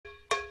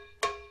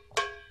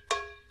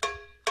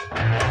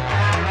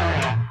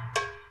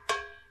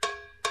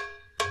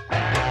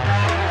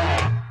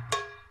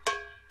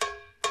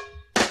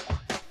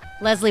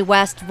Leslie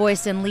West,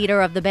 voice and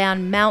leader of the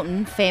band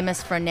Mountain,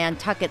 famous for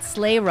Nantucket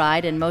Sleigh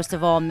Ride and most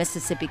of all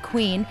Mississippi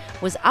Queen,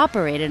 was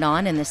operated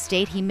on in the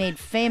state he made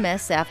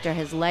famous after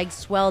his legs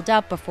swelled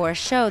up before a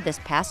show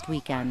this past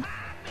weekend.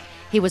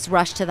 He was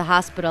rushed to the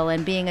hospital,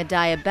 and being a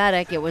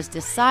diabetic, it was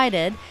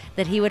decided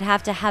that he would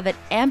have to have it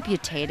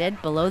amputated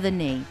below the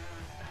knee.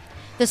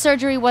 The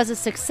surgery was a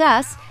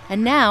success,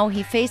 and now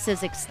he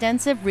faces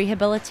extensive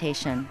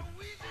rehabilitation.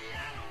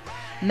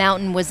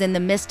 Mountain was in the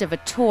midst of a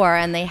tour,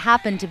 and they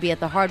happened to be at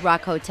the Hard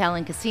Rock Hotel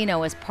and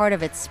Casino as part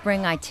of its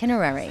spring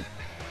itinerary.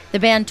 The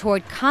band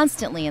toured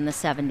constantly in the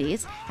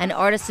 70s, and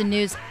Artisan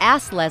News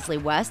asked Leslie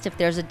West if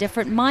there's a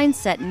different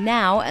mindset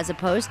now as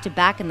opposed to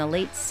back in the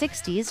late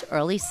 60s,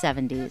 early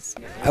 70s.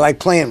 I like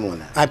playing more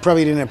now. I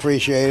probably didn't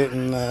appreciate it,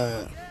 and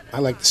I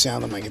like the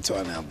sound of my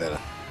guitar now better.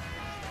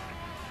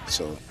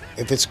 So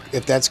if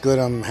that's good,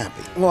 I'm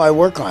happy. Well, I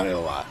work on it a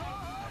lot,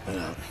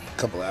 a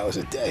couple hours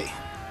a day.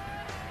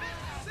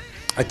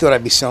 I thought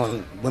I'd be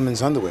selling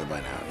women's underwear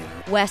by now.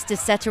 West is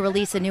set to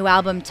release a new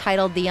album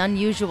titled The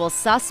Unusual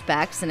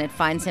Suspects, and it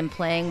finds him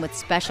playing with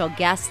special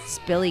guests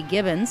Billy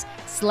Gibbons,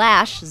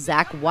 Slash,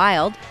 Zakk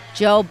Wylde,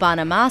 Joe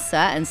Bonamassa,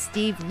 and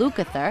Steve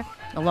Lukather,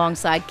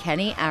 alongside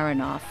Kenny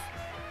Aronoff.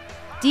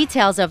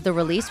 Details of the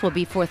release will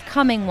be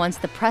forthcoming once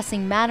the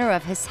pressing matter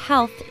of his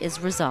health is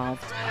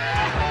resolved.